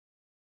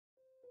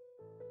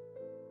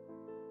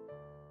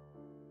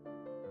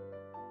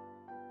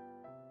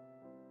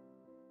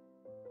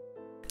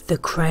The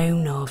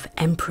crown of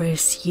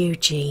Empress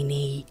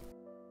Eugénie.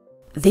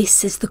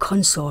 This is the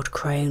consort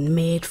crown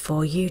made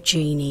for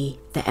Eugénie,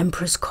 the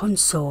Empress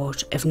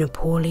consort of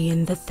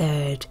Napoleon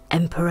III,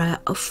 Emperor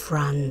of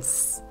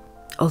France.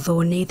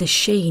 Although neither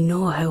she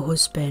nor her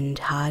husband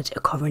had a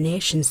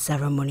coronation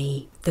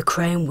ceremony, the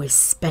crown was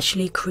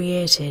specially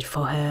created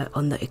for her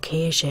on the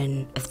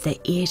occasion of the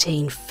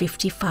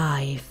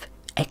 1855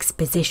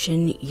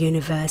 Exposition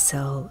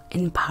Universelle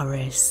in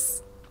Paris.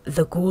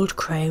 The gold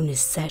crown is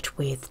set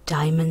with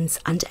diamonds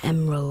and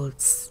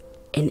emeralds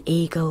in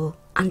eagle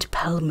and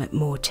pelmet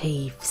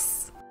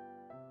motifs.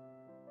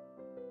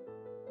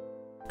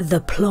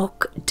 The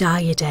Płock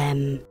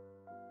Diadem.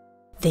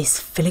 This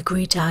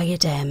filigree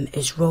diadem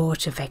is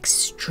wrought of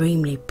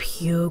extremely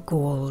pure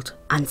gold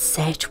and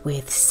set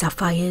with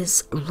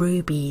sapphires,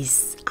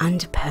 rubies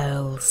and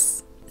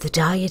pearls. The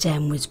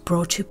diadem was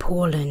brought to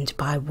Poland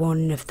by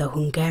one of the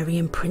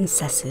Hungarian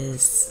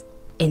princesses.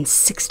 In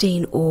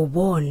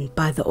 1601,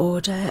 by the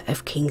order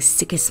of King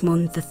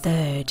Sigismund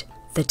III,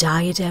 the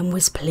diadem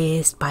was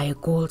placed by a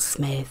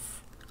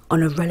goldsmith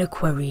on a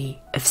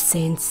reliquary of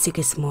Saint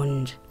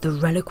Sigismund. The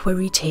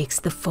reliquary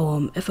takes the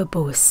form of a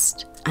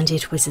bust, and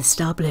it was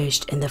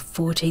established in the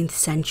 14th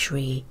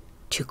century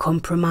to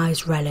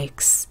compromise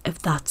relics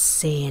of that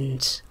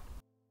saint.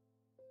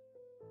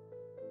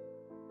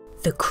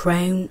 The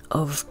crown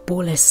of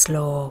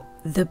Bolesław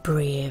the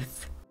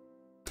Brave.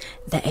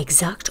 The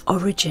exact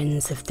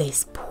origins of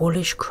this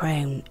Polish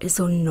crown is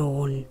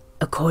unknown.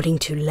 According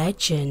to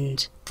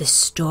legend, the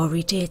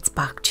story dates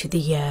back to the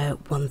year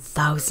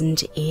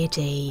 1000 AD,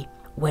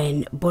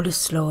 when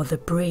Bolesław the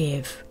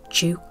Brave,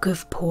 Duke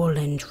of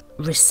Poland,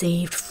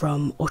 received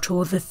from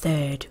Otto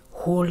III,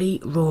 Holy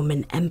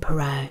Roman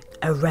Emperor,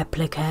 a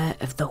replica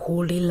of the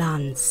Holy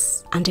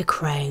Lance and a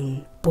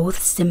crown,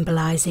 both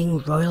symbolising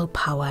royal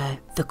power.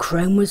 The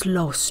crown was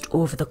lost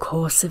over the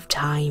course of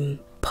time,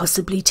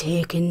 possibly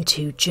taken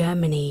to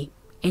Germany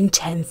in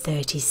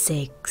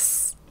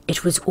 1036.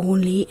 It was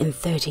only in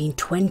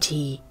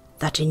 1320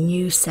 that a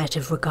new set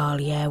of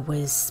regalia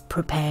was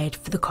prepared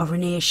for the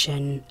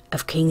coronation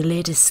of King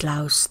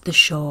Ladislaus the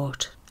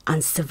Short,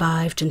 and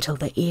survived until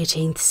the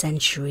 18th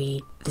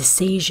century. The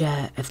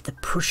seizure of the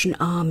Prussian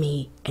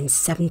army in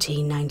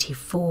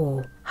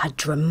 1794 had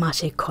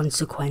dramatic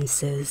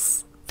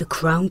consequences. The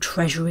crown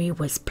treasury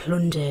was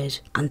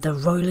plundered and the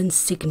royal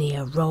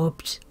insignia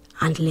robbed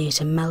and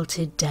later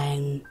melted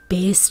down.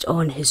 Based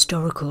on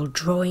historical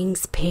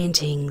drawings,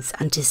 paintings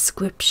and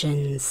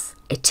descriptions,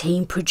 a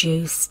team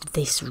produced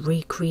this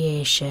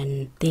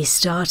recreation. They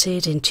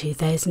started in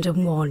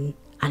 2001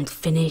 and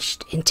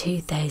finished in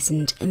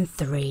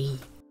 2003.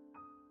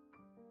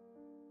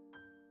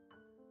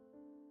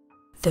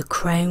 The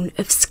Crown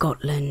of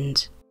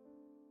Scotland.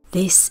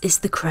 This is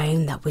the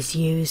crown that was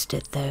used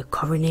at the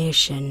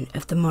coronation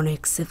of the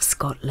monarchs of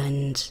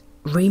Scotland,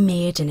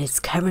 remade in its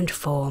current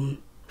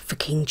form for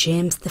King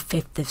James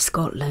V of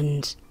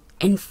Scotland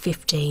in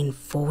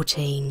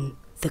 1514.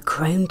 The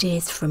crown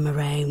dates from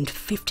around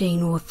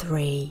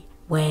 1503,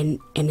 when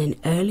in an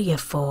earlier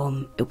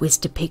form it was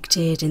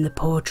depicted in the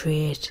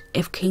portrait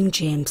of King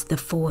James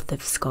IV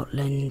of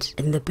Scotland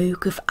in the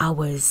Book of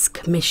Hours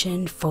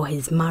commissioned for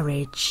his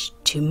marriage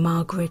to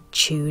Margaret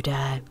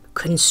Tudor.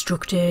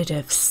 Constructed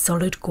of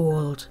solid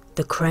gold,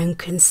 the crown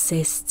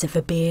consists of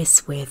a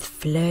base with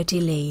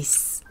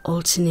fleur-de-lis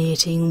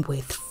alternating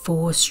with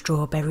 4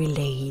 strawberry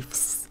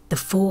leaves. The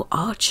 4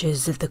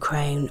 arches of the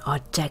crown are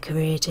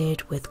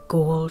decorated with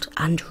gold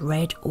and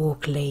red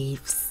oak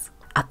leaves.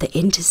 At the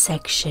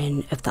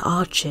intersection of the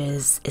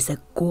arches is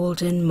a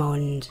golden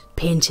mond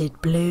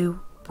painted blue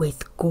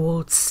with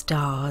gold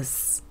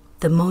stars.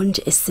 The mond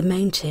is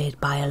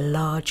surmounted by a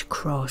large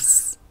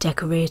cross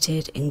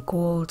decorated in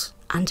gold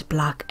and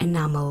black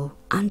enamel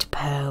and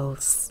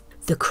pearls.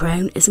 The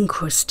crown is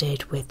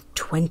encrusted with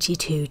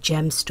 22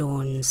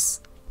 gemstones,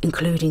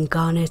 including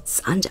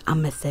garnets and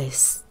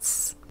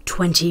amethysts,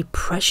 20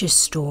 precious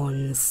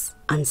stones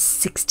and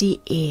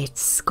 68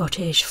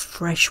 Scottish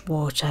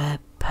freshwater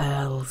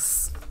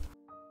pearls.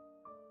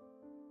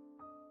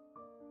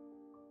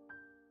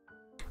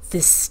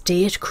 The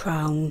State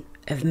Crown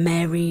of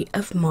Mary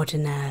of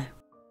Modena.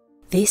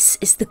 This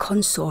is the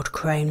consort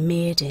crown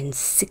made in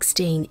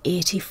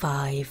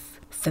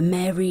 1685 for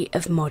Mary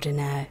of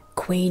Modena,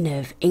 Queen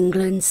of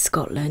England,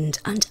 Scotland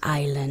and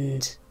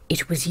Ireland.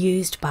 It was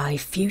used by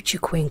future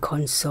queen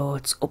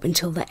consorts up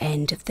until the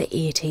end of the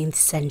 18th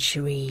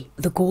century.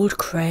 The gold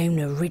crown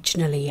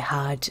originally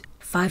had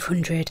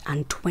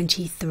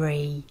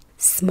 523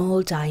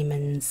 small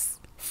diamonds,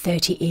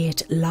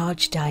 38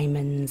 large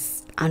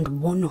diamonds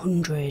and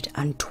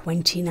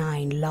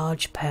 129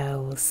 large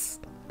pearls.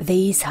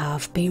 These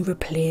have been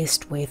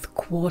replaced with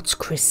quartz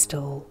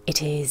crystal.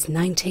 It is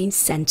 19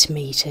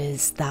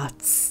 centimetres,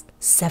 that's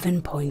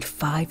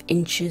 7.5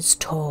 inches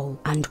tall,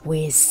 and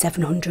weighs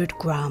 700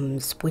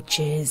 grams, which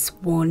is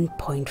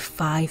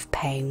 1.5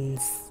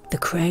 pounds. The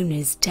crown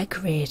is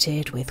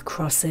decorated with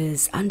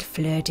crosses and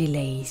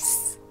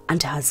fleur-de-lis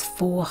and has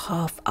 4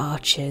 half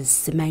arches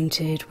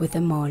surmounted with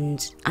a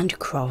mond and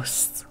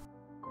cross.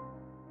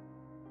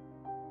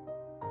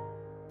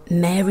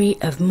 Mary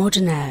of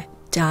Modena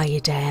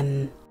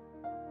diadem.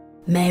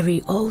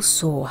 Mary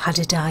also had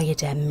a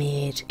diadem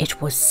made. It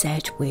was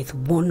set with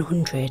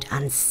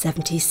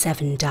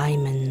 177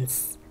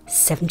 diamonds,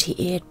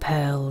 78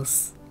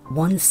 pearls,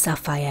 1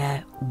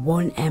 sapphire,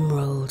 1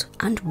 emerald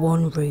and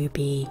 1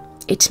 ruby.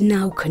 It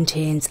now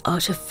contains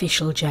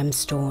artificial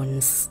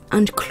gemstones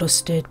and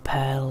clustered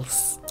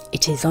pearls.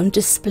 It is on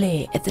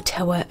display at the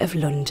Tower of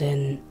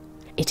London.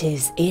 It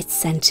is 8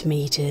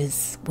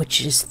 centimetres,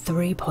 which is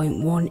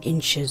 3.1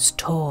 inches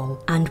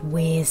tall and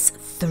weighs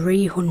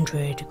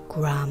 300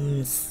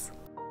 grams.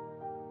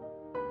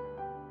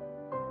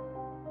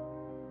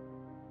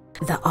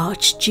 The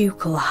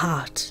Archducal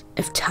hat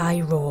of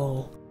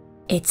Tyrol.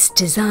 Its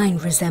design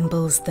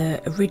resembles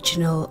the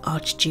original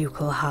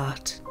Archducal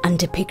hat, and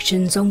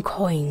depictions on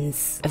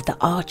coins of the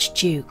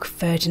Archduke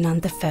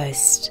Ferdinand I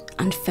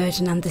and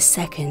Ferdinand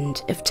II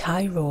of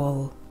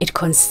Tyrol. It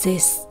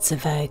consists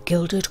of a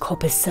gilded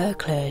copper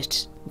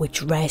circlet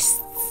which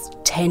rests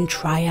 10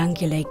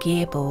 triangular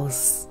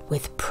gables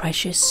with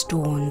precious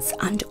stones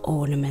and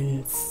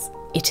ornaments.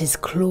 It is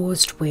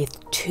closed with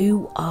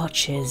 2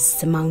 arches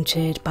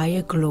surmounted by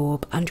a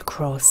globe and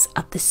cross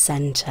at the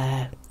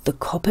centre. The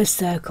copper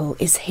circle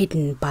is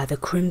hidden by the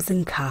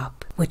crimson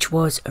cap, which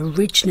was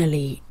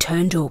originally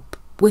turned up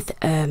with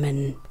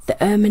ermine.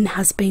 The ermine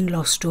has been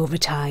lost over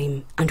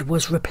time and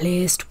was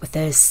replaced with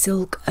a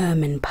silk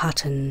ermine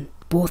pattern.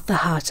 Both the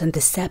hat and the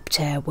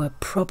sceptre were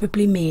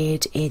probably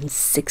made in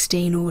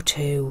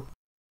 1602.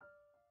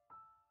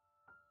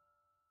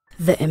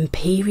 The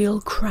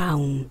Imperial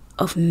Crown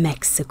of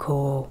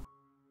Mexico.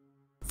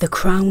 The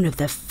crown of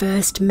the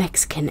first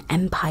Mexican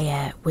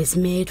Empire was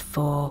made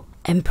for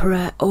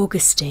Emperor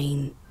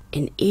Augustus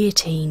in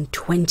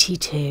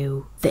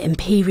 1822. The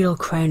Imperial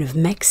Crown of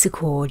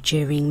Mexico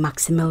during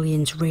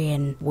Maximilian's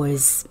reign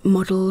was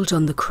modelled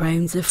on the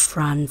crowns of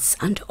France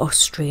and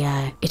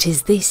Austria. It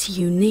is this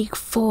unique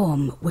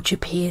form which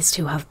appears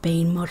to have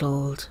been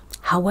modelled.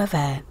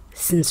 However,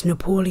 since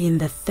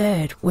Napoleon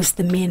III was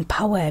the main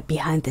power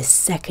behind the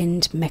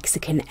Second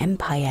Mexican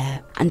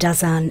Empire, and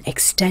as an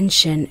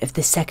extension of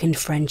the Second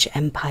French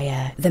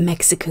Empire, the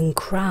Mexican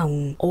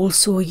crown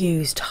also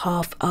used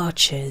half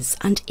arches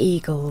and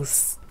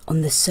eagles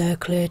on the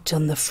circlet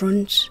on the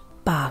front,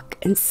 back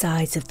and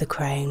sides of the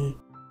crown.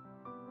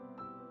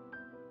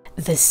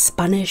 The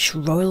Spanish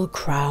Royal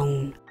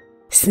Crown.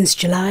 Since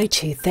July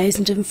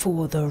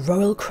 2004, the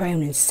Royal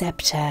Crown and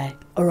Sceptre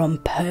are on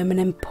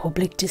permanent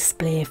public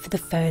display for the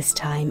first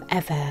time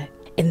ever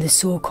in the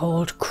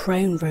so-called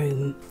Crown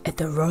Room at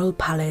the Royal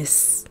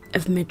Palace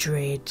of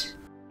Madrid.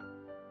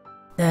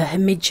 The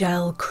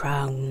Homagial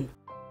Crown.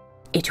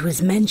 It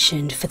was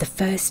mentioned for the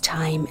first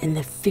time in the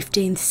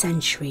 15th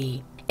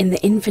century in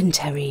the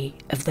inventory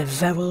of the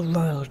Verrel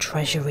Royal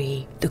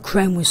Treasury. The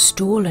crown was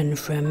stolen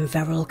from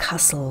Verrel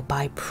Castle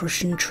by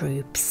Prussian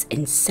troops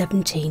in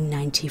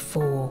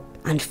 1794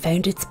 and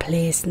found its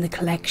place in the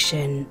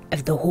collection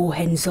of the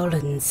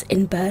Hohenzollerns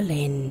in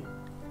Berlin.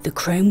 The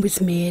crown was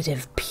made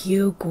of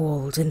pure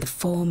gold in the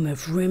form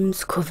of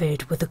rims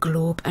covered with a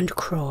globe and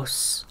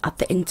cross at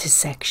the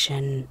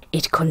intersection.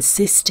 It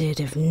consisted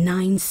of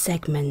 9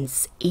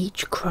 segments,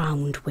 each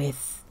crowned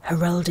with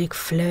heraldic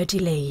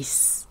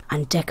fleur-de-lis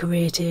and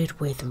decorated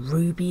with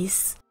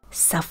rubies,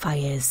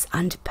 sapphires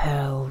and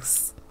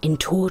pearls. In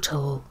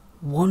total,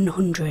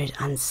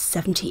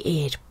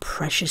 178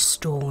 precious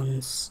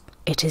stones.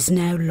 It is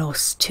now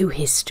lost to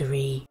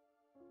history.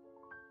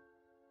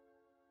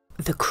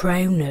 The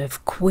crown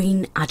of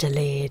Queen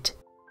Adelaide.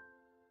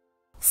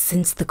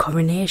 Since the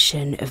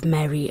coronation of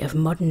Mary of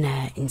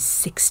Modena in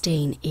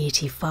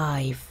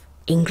 1685,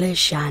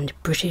 English and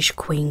British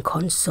queen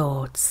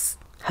consorts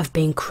have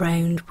been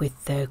crowned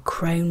with the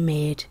crown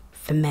made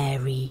for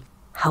Mary.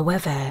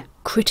 However,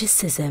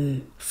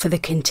 criticism for the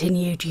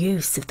continued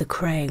use of the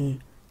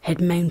crown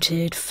had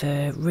mounted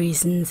for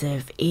reasons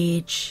of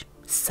age,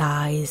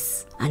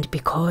 size, and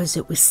because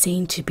it was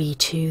seen to be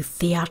too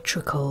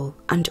theatrical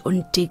and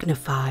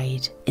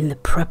undignified. In the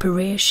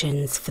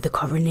preparations for the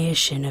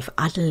coronation of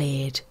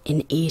Adelaide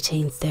in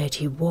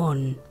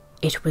 1831,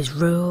 it was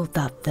ruled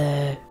that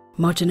the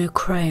Modena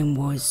crown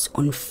was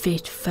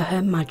unfit for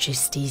Her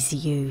Majesty's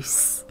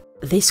use.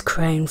 This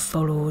crown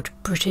followed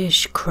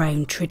British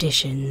crown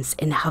traditions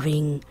in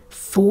having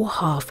 4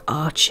 half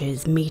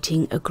arches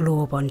meeting a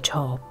globe on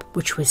top,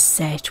 which was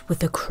set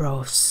with a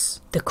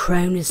cross. The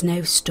crown is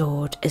now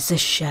stored as a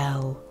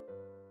shell.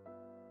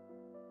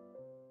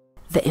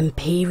 The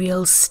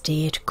Imperial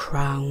State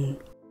Crown.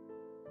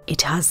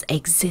 It has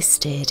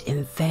existed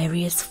in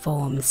various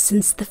forms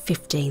since the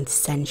 15th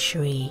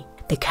century.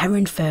 The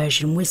current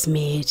version was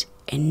made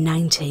in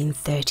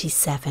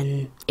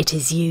 1937. It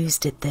is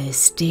used at the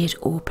state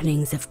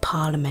openings of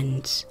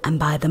Parliament and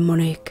by the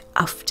monarch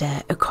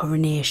after a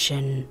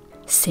coronation,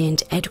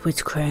 St.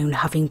 Edward's crown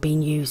having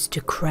been used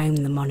to crown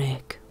the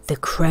monarch. The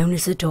crown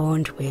is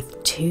adorned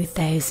with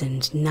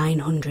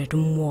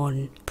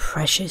 2,901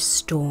 precious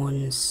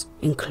stones,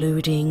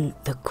 including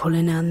the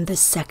Cullinan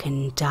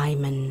II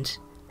diamond,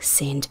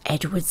 St.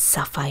 Edward's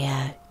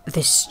sapphire,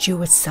 the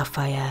Stuart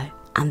sapphire,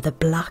 and the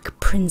Black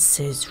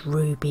Prince's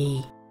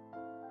ruby.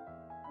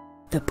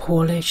 The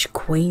Polish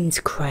Queen's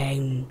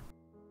crown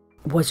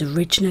was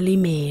originally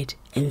made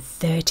in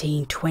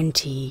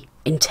 1320,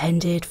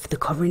 intended for the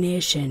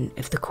coronation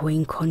of the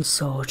Queen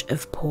Consort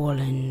of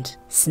Poland.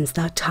 Since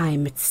that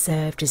time it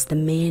served as the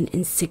main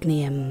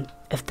insignium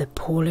of the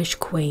Polish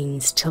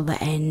queens till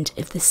the end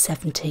of the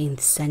 17th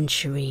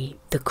century.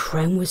 The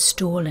crown was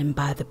stolen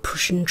by the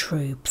Prussian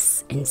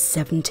troops in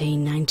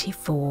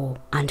 1794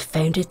 and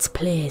found its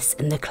place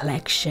in the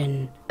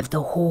collection of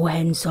the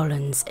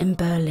Hohenzollerns in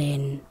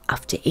Berlin.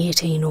 After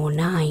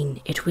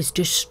 1809 it was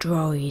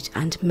destroyed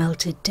and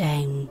melted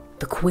down.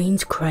 The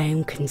Queen's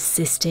crown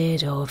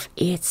consisted of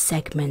 8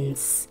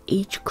 segments,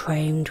 each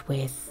crowned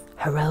with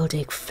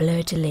heraldic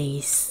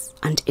fleur-de-lis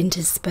and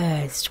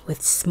interspersed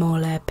with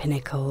smaller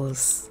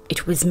pinnacles.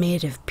 It was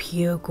made of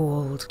pure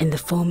gold in the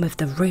form of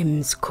the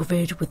rims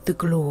covered with the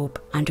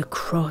globe and a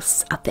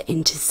cross at the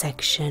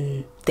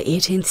intersection. The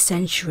 18th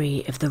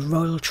century of the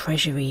royal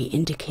treasury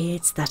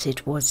indicates that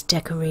it was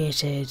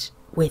decorated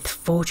with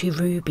 40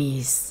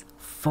 rubies,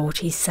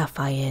 40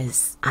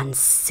 sapphires and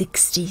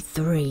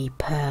 63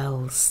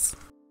 pearls.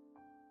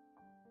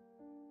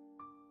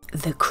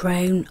 The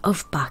crown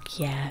of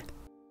Baekje.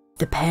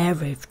 The pair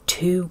of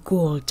 2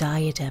 gold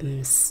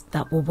diadems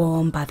that were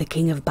worn by the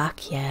King of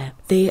Baekje.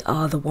 They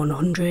are the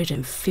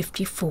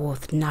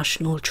 154th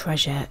national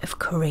treasure of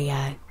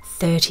Korea,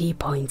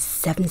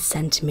 30.7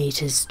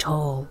 centimeters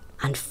tall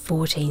and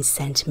 14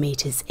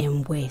 centimeters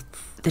in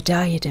width. The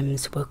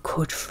diadems were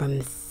cut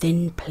from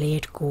thin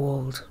plate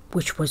gold,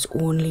 which was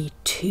only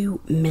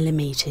 2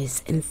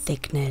 millimeters in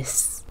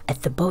thickness.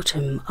 At the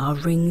bottom are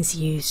rings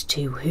used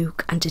to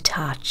hook and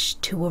attach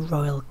to a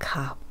royal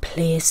cap,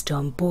 placed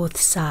on both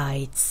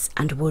sides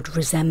and would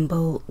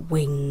resemble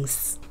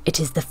wings. It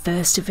is the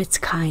first of its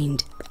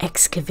kind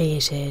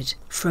excavated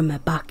from a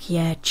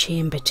Baekje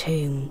chamber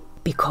tomb.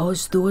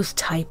 Because those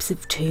types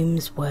of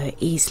tombs were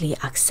easily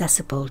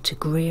accessible to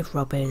grave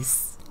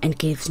robbers, and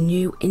gives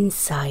new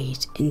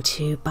insight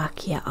into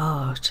Baekje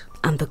art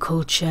and the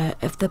culture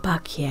of the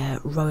Baekje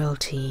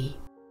royalty.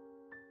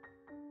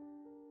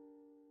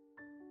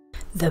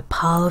 The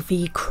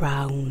Pahlavi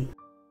Crown.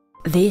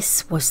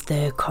 This was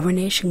the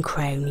coronation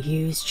crown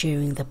used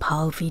during the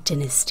Pahlavi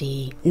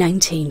dynasty,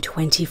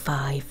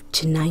 1925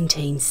 to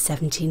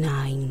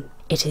 1979.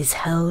 It is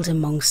held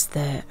amongst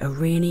the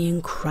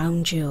Iranian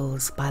crown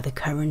jewels by the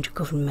current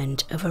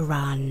government of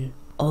Iran.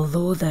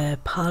 Although the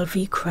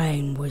Pahlavi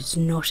crown was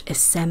not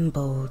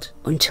assembled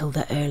until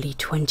the early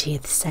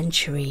 20th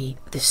century,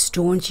 the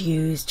stones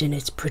used in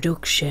its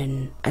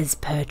production, as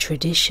per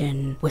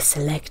tradition, were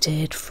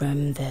selected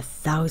from the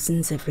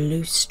thousands of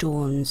loose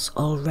stones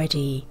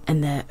already in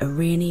the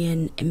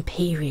Iranian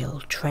Imperial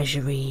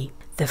treasury.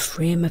 The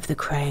frame of the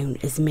crown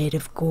is made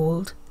of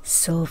gold,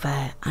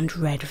 silver and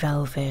red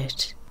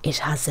velvet. It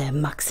has a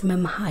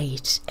maximum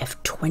height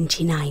of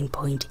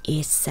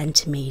 29.8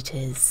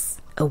 centimeters.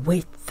 A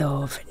width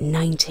of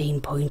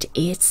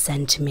 19.8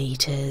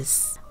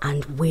 centimeters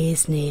and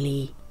weighs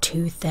nearly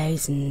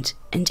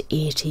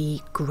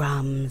 2,080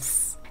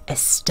 grams. A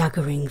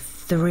staggering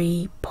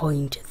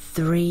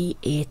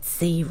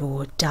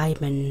 3.380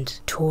 diamond,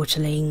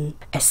 totaling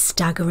a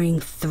staggering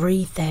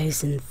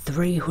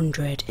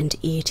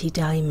 3,380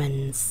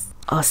 diamonds,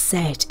 are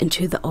set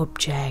into the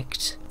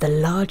object. The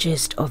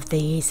largest of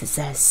these is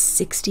a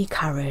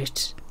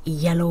 60-carat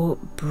yellow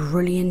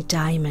brilliant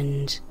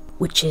diamond,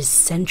 which is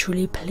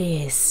centrally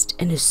placed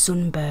in a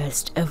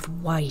sunburst of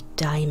white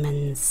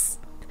diamonds.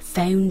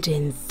 Found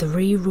in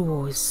 3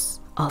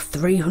 rows are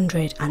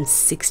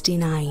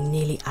 369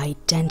 nearly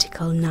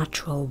identical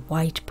natural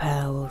white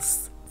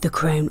pearls. The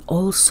crown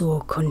also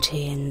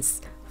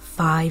contains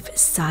 5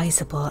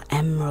 sizable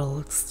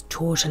emeralds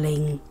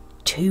totaling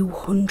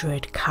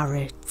 200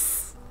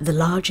 carats, the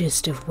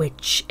largest of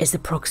which is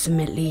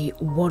approximately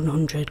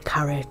 100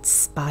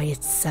 carats by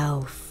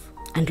itself,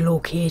 and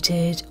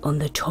located on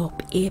the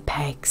top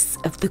apex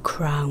of the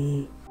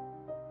crown.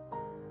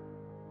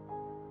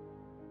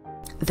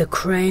 The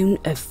crown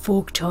of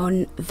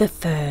Faustin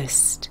I.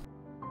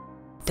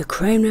 The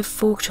crown of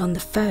Faustin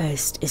I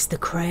is the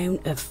crown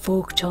of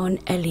Faustin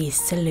I,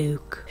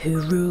 who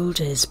ruled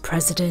as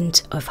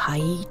President of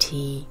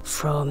Haiti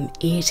from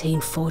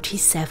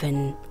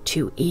 1847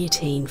 to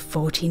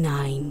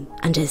 1849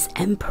 and as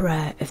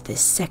Emperor of the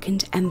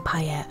Second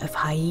Empire of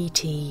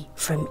Haiti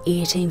from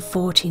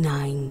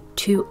 1849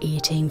 to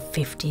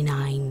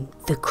 1859.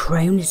 The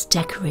crown is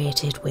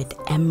decorated with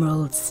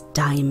emeralds,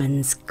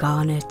 diamonds,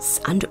 garnets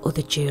and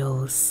other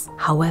jewels.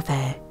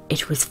 However,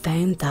 it was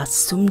found that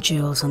some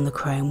jewels on the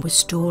crown were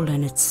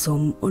stolen at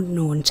some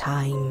unknown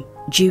time.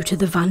 Due to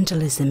the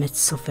vandalism it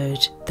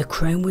suffered, the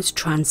crown was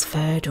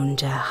transferred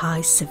under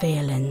high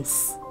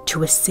surveillance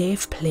to a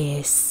safe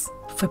place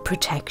for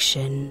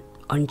protection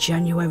on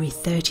January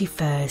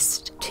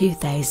 31st,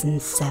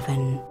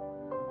 2007.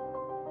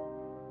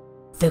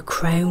 The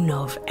crown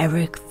of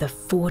Eric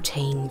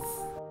XIV.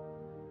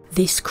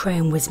 This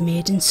crown was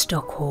made in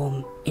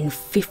Stockholm in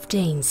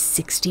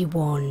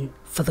 1561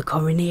 for the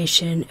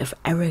coronation of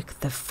Eric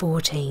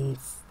XIV,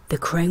 The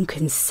crown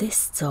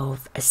consists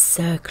of a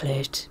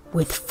circlet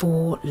with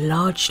 4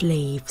 large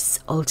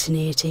leaves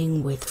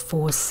alternating with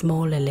 4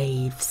 smaller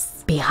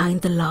leaves.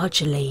 Behind the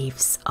larger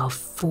leaves are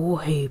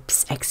 4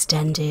 hoops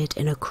extended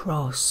in a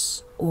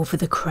cross. Over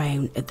the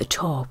crown at the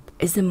top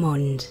is a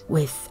mund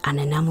with an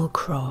enamel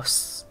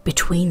cross.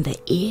 Between the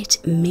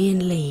 8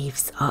 main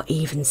leaves are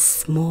even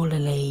smaller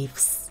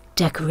leaves,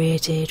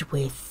 decorated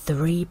with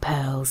 3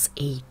 pearls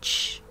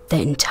each.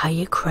 The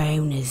entire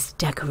crown is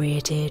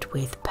decorated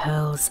with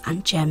pearls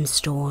and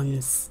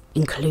gemstones,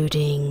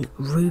 including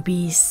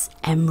rubies,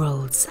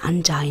 emeralds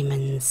and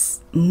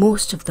diamonds.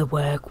 Most of the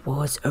work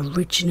was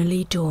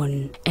originally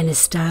done in a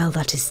style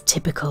that is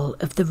typical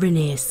of the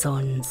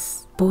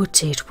Renaissance,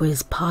 but it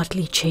was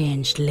partly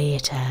changed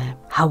later.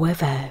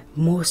 However,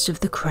 most of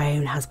the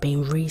crown has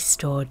been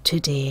restored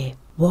today.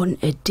 One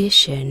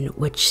addition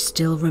which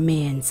still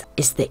remains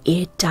is the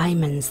 8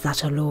 diamonds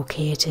that are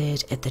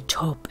located at the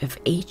top of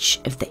each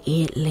of the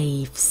 8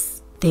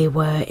 leaves. They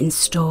were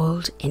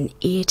installed in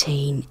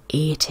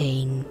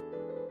 1818.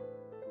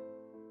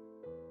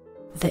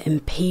 The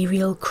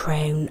Imperial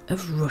Crown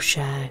of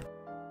Russia.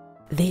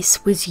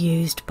 This was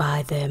used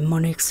by the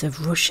monarchs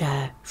of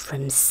Russia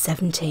from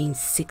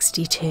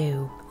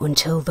 1762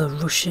 until the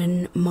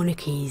Russian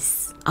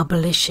monarchy's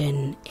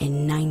abolition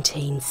in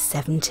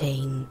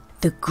 1917.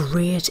 The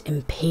Great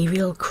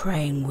Imperial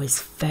Crown was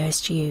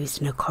first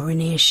used in a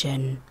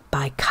coronation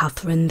by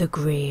Catherine the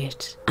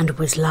Great and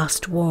was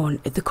last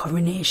worn at the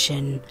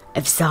coronation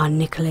of Tsar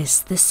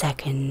Nicholas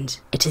II.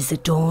 It is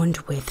adorned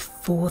with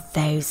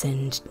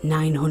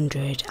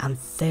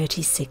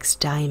 4,936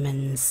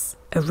 diamonds,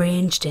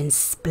 arranged in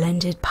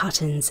splendid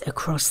patterns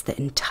across the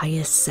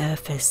entire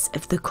surface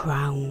of the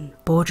crown.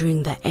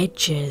 Bordering the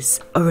edges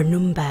are a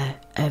number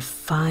of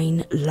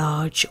fine,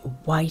 large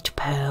white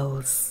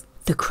pearls.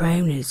 The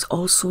crown is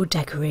also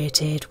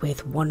decorated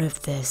with one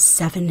of the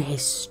 7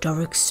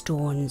 historic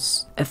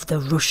stones of the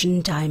Russian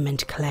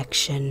diamond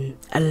collection,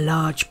 a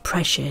large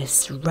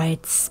precious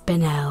red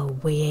spinel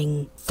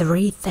weighing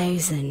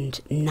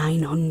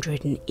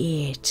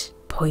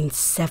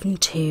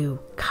 3,908.72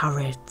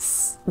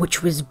 carats,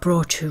 which was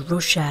brought to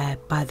Russia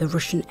by the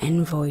Russian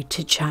envoy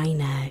to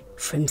China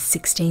from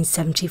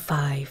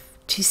 1675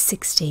 to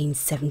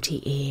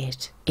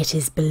 1678. It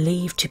is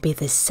believed to be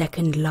the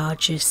 2nd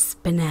largest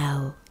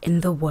spinel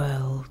in the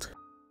world.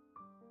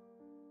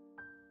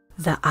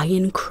 The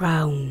Iron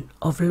Crown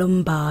of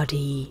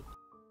Lombardy.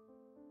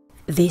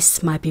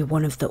 This might be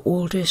one of the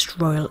oldest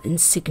royal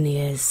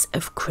insignias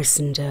of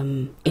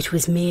Christendom. It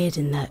was made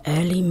in the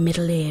early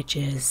Middle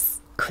Ages,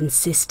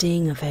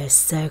 consisting of a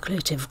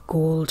circlet of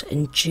gold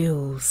and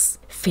jewels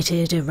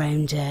fitted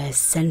around a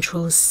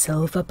central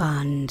silver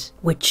band,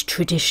 which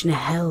tradition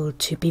held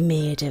to be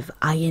made of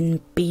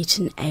iron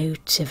beaten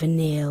out of a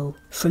nail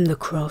from the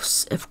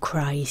cross of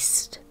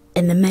Christ.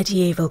 In the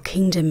medieval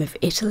kingdom of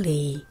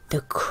Italy,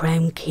 the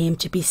crown came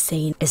to be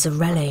seen as a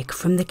relic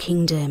from the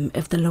kingdom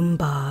of the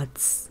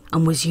Lombards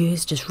and was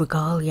used as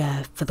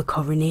regalia for the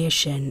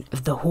coronation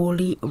of the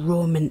Holy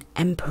Roman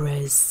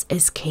Emperors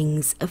as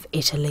kings of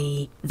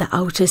Italy. The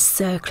outer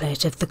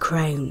circlet of the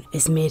crown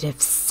is made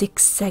of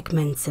 6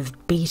 segments of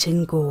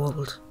beaten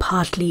gold,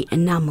 partly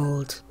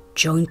enamelled,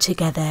 joined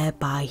together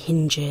by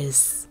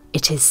hinges.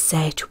 It is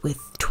set with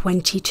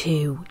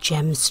 22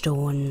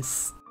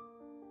 gemstones.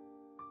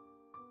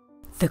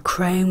 The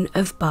Crown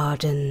of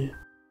Baden.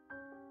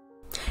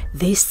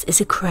 This is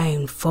a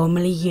crown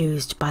formerly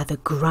used by the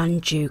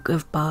Grand Duke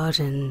of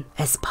Baden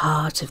as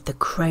part of the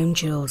crown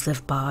jewels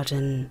of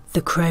Baden.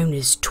 The crown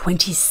is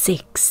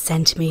 26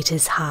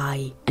 centimetres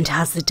high and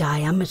has a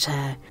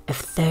diameter of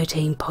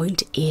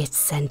 13.8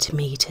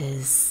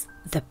 centimetres.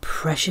 The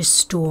precious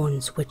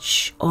stones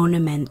which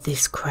ornament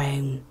this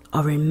crown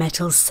are in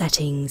metal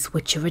settings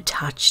which are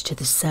attached to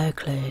the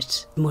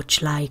circlet,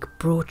 much like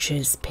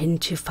brooches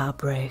pinned to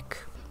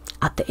fabric.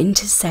 At the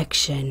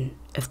intersection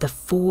of the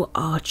 4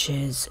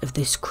 arches of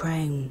this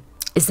crown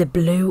is a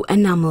blue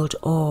enamelled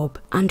orb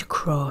and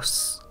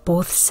cross,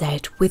 both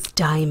set with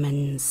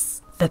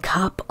diamonds. The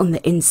cap on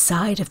the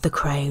inside of the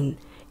crown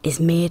is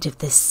made of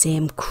the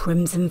same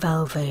crimson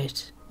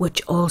velvet,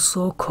 which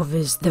also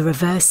covers the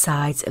reverse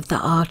sides of the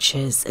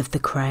arches of the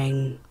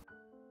crown.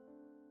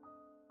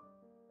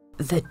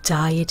 The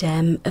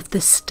Diadem of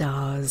the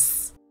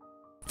Stars.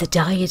 The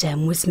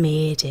diadem was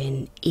made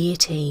in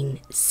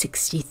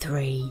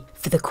 1863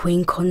 for the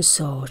Queen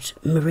Consort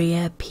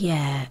Maria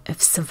Pierre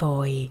of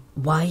Savoy,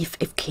 wife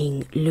of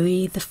King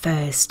Louis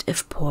I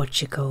of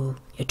Portugal.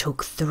 It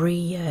took 3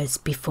 years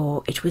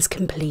before it was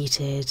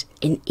completed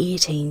in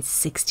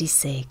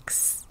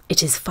 1866.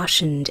 It is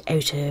fashioned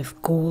out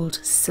of gold,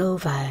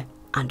 silver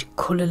and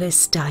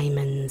colourless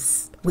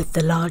diamonds, with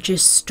the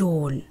largest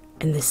stone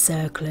in the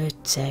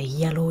circlet a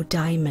yellow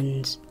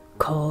diamond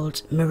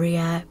called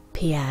Maria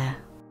Pierre.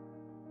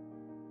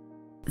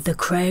 The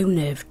crown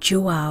of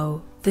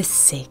João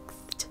VI,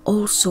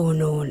 also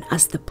known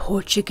as the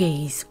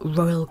Portuguese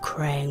Royal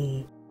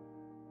Crown.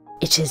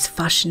 It is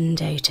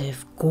fashioned out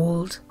of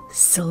gold,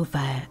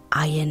 silver,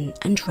 iron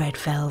and red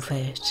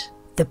velvet.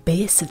 The The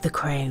base of the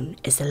crown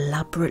is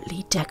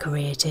elaborately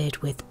decorated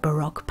with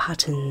Baroque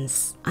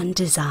patterns and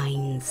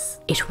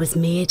designs. It was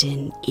made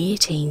in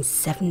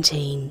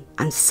 1817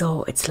 and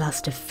saw its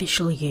last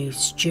official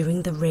use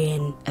during the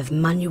reign of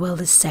Manuel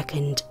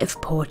II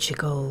of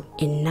Portugal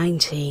in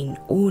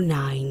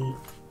 1909.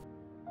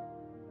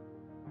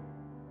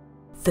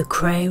 The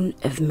crown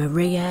of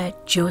Maria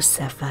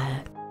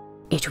Josepha.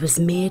 It was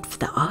made for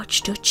the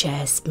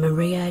Archduchess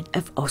Maria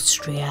of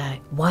Austria,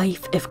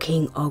 wife of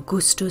King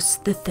Augustus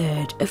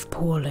III of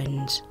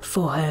Poland,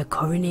 for her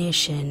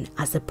coronation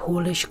as a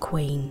Polish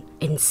queen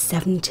in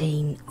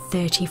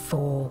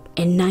 1734.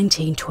 In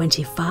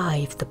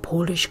 1925, the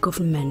Polish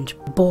government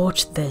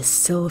bought the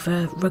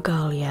silver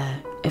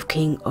regalia of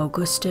King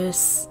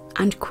Augustus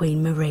and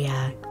Queen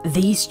Maria.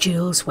 These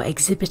jewels were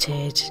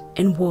exhibited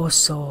in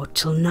Warsaw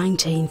till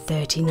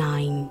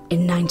 1939.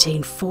 In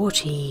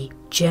 1940,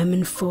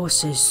 German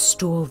forces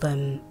stole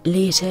them.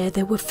 Later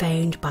they were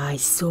found by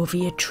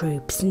Soviet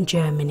troops in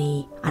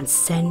Germany and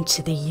sent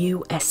to the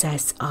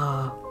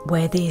USSR,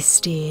 where they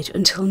stayed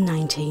until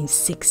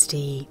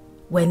 1960,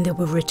 when they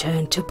were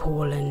returned to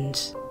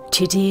Poland.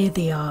 Today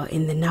they are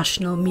in the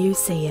National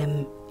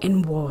Museum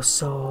in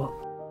Warsaw.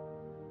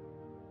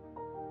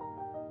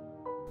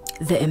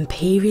 The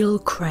Imperial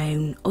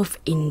Crown of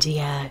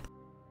India.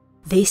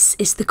 This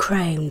is the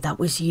crown that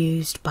was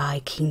used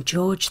by King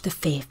George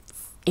V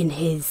in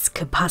his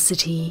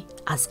capacity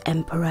as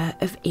Emperor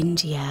of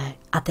India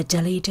at the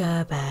Delhi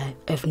Durbar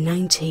of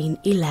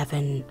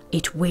 1911.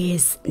 It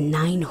weighs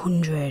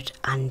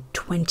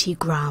 920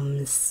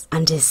 grams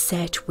and is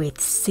set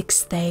with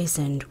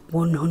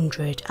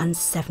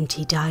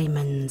 6,170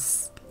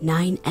 diamonds,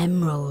 9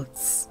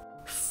 emeralds,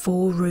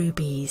 4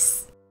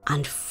 rubies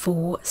and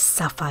 4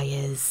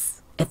 sapphires.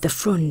 At the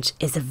front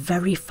is a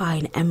very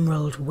fine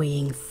emerald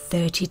weighing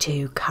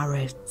 32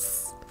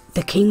 carats.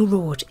 The king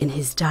wrote in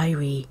his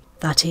diary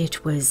that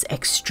it was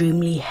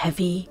extremely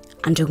heavy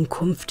and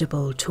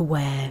uncomfortable to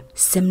wear,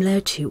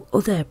 similar to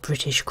other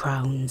British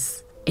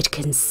crowns. It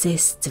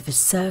consists of a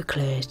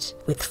circlet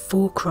with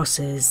 4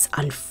 crosses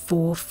and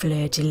 4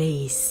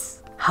 fleur-de-lis.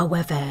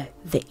 However,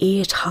 the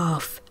 8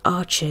 half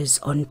arches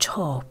on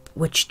top,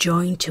 which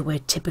join to a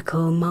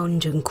typical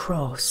Mountain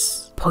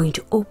cross, point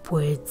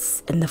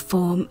upwards in the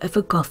form of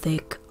a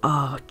Gothic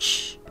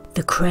arch.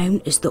 The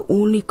crown is the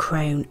only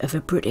crown of a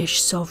British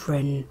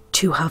sovereign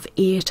to have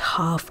 8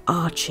 half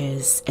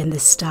arches in the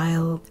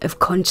style of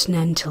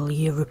continental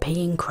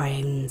European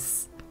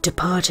crowns,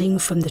 departing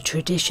from the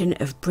tradition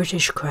of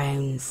British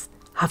crowns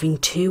having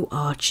 2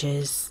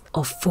 arches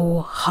or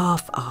 4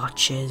 half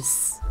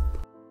arches.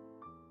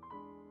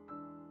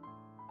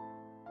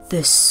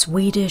 The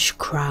Swedish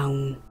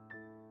Crown.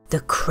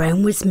 The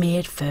crown was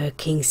made for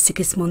King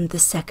Sigismund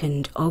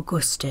II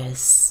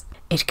Augustus.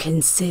 It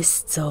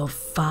consists of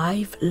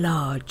 5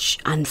 large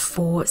and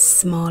 4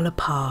 smaller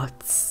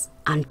parts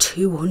and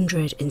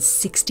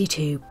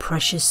 262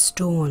 precious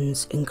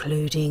stones,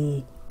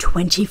 including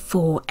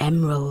 24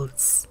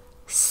 emeralds,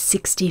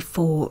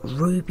 64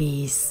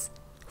 rubies,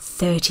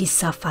 30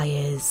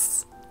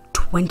 sapphires,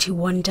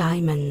 21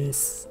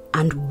 diamonds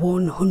and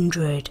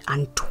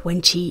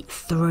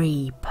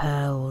 123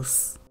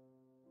 pearls.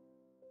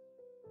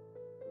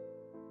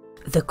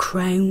 The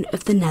Crown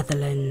of the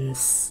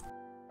Netherlands.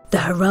 The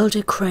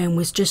heraldic crown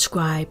was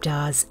described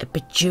as a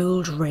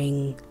bejewelled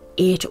ring,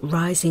 8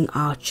 rising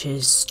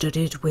arches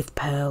studded with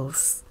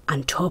pearls,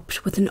 and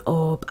topped with an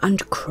orb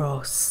and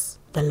cross.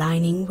 The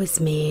lining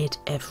was made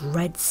of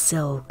red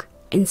silk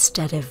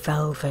instead of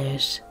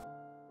velvet.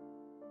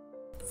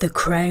 The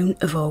Crown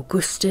of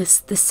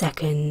Augustus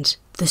II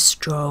the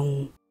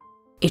Strong.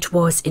 It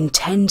was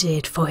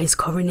intended for his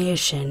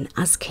coronation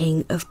as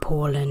King of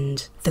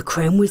Poland. The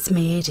crown was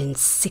made in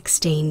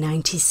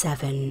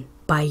 1697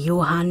 by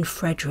Johann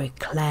Frederick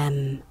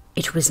Clem.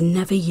 It was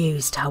never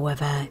used,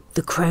 however.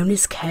 The crown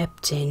is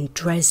kept in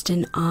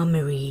Dresden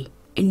Armoury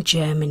in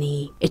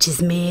Germany. It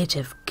is made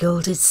of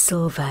gilded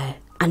silver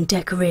and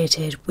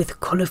decorated with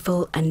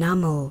colourful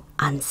enamel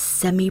and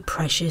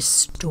semi-precious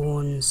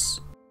stones.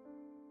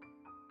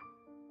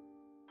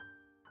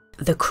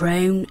 The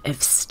Crown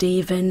of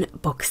Stephen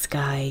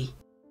Bocskai.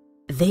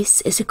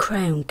 This is a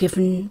crown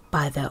given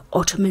by the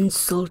Ottoman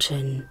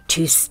Sultan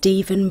to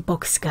Stephen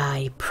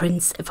Bocskai,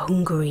 Prince of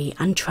Hungary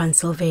and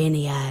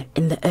Transylvania,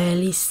 in the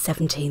early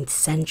 17th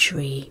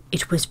century.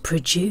 It was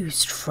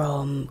produced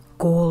from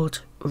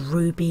gold,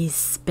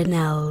 rubies,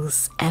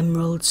 spinels,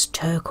 emeralds,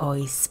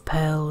 turquoise,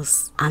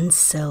 pearls and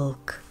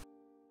silk.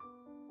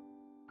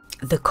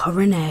 The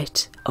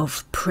Coronet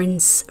of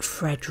Prince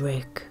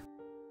Frederick.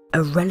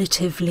 A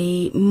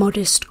relatively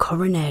modest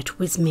coronet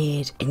was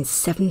made in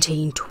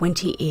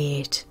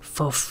 1728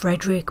 for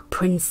Frederick,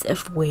 Prince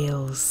of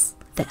Wales,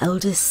 the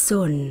eldest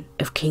son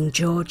of King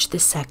George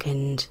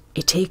II.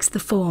 It takes the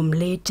form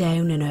laid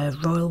down in a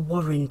royal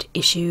warrant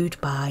issued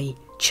by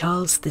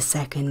Charles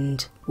II,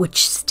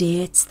 which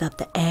states that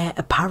the heir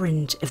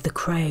apparent of the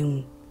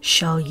crown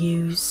shall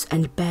use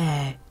and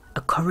bear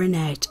a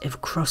coronet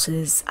of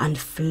crosses and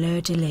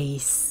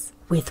fleur-de-lis.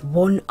 with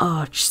one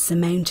arch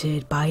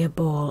surmounted by a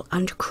ball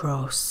and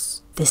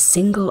cross. The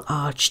single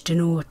arch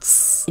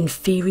denotes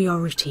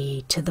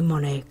inferiority to the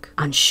monarch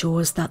and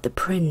shows that the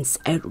prince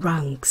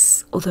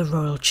outranks other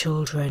royal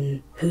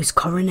children, whose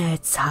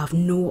coronets have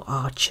no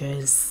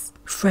arches.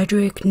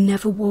 Frederick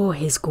never wore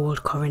his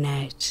gold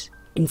coronet.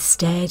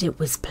 Instead, it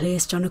was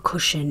placed on a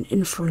cushion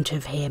in front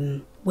of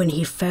him when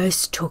he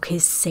first took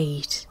his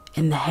seat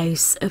in the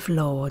House of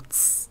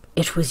Lords.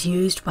 It was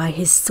used by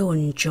his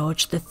son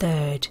George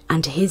III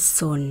and his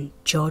son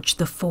George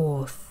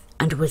IV,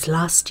 and was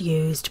last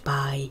used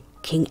by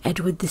King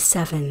Edward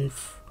VII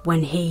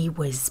when he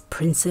was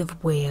Prince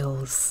of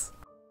Wales.